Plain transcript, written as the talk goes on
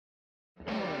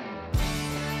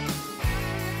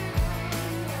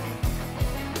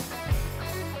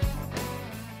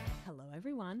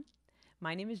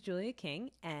My name is Julia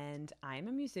King, and I am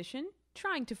a musician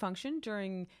trying to function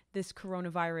during this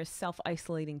coronavirus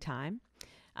self-isolating time.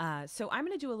 So I'm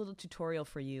going to do a little tutorial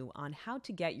for you on how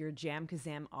to get your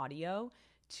JamKazam audio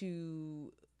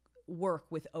to work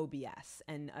with OBS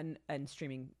and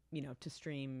streaming, to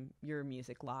stream your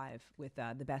music live with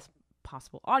the best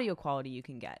possible audio quality you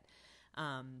can get.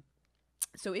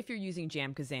 So if you're using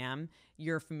JamKazam,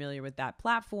 you're familiar with that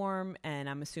platform, and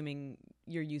I'm assuming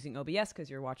you're using OBS because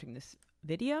you're watching this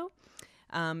video.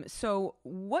 So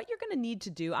what you're going to need to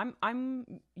do, I'm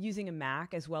using a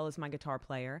Mac as well as my guitar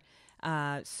player.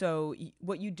 So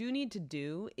what you do need to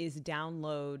do is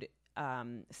download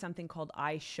something called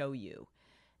iShowU.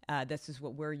 This is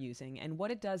what we're using. And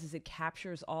what it does is it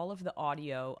captures all of the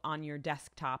audio on your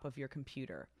desktop of your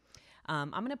computer. I'm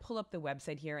going to pull up the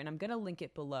website here, and I'm going to link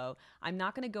it below. I'm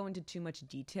not going to go into too much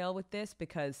detail with this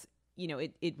because,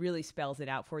 it really spells it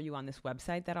out for you on this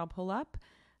website that I'll pull up.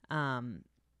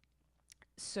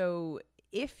 So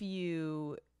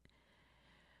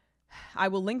I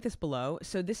will link this below.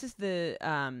 So this is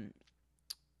the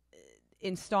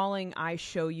installing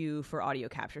iShowU for audio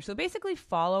capture. So basically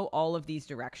follow all of these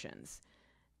directions,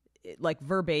 like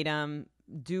verbatim,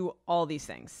 do all these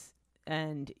things,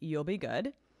 and you'll be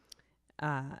good.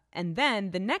 And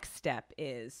then the next step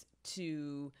is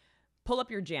to pull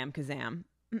up your JamKazam,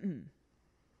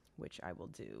 which I will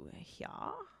do here.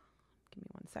 Give me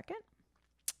 1 second.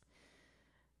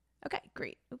 Okay,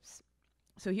 great. Oops.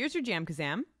 So here's your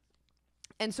JamKazam.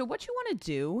 And so what you want to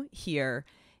do here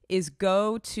is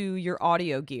go to your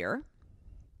audio gear.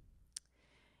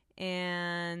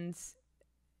 And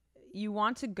you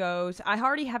want to go, I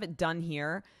already have it done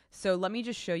here. So let me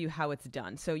just show you how it's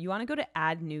done. So you want to go to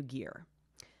add new gear,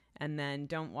 and then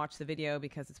don't watch the video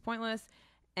because it's pointless.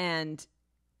 And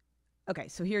okay,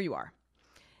 so here you are.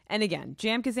 And again,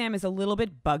 JamKazam is a little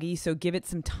bit buggy, so give it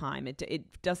some time.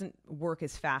 It doesn't work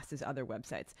as fast as other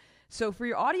websites. So for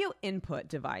your audio input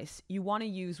device, you want to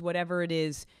use whatever it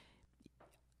is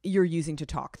you're using to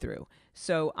talk through.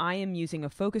 So I am using a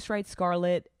Focusrite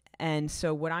Scarlett, and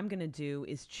so what I'm going to do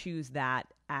is choose that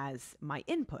as my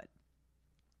input.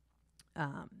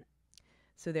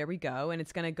 So there we go, and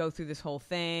it's going to go through this whole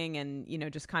thing, and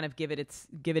just kind of give it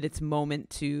its moment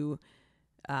to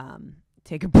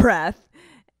take a breath,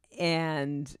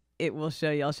 and it will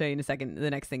show you. I'll show you in a second the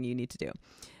next thing you need to do.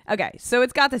 Okay, so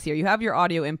it's got this here. You have your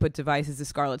audio input device as a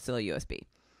Scarlett still a USB,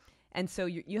 and so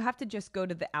you have to just go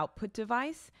to the output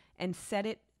device and set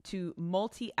it to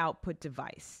multi-output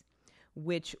device,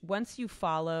 which once you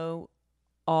follow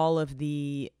all of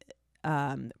the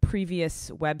previous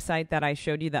website that I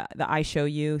showed you, the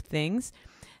iShowU things,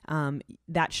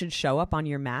 that should show up on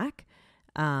your Mac.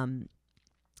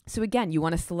 So again, you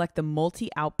want to select the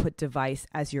multi-output device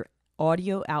as your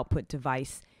audio output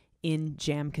device in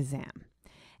JamKazam.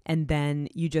 And then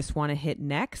you just want to hit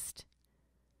next,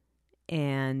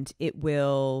 and it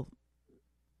will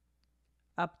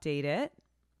update it.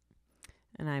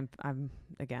 And I'm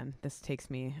again, this takes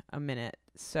me a minute.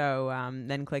 So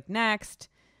then click next.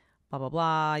 Blah, blah,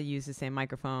 blah, use the same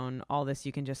microphone, all this,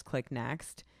 you can just click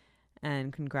next,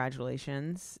 and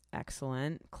congratulations,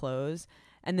 excellent, close.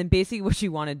 And then basically what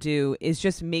you want to do is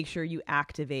just make sure you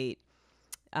activate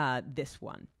this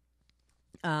one.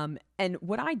 And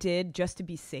what I did, just to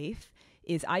be safe,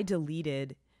 is I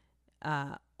deleted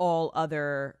all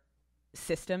other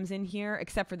systems in here,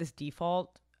 except for this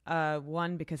default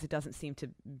one, because it doesn't seem to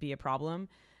be a problem.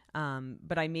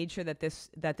 But I made sure that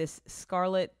this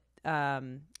Scarlett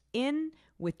in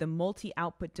with the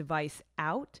multi-output device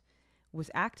out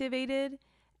was activated,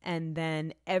 and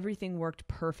then everything worked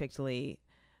perfectly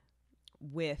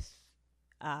with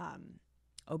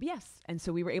OBS. And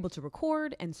so we were able to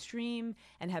record and stream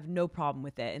and have no problem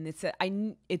with it.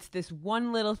 And it's this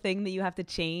one little thing that you have to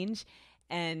change,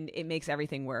 and it makes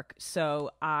everything work.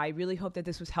 So I really hope that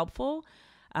this was helpful.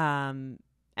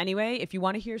 Anyway, if you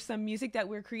want to hear some music that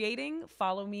we're creating,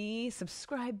 follow me,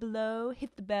 subscribe below,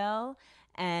 hit the bell,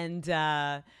 and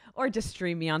or just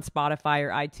stream me on Spotify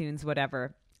or iTunes,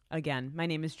 whatever. Again, my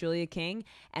name is Julia King,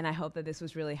 and I hope that this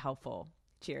was really helpful.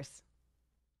 Cheers.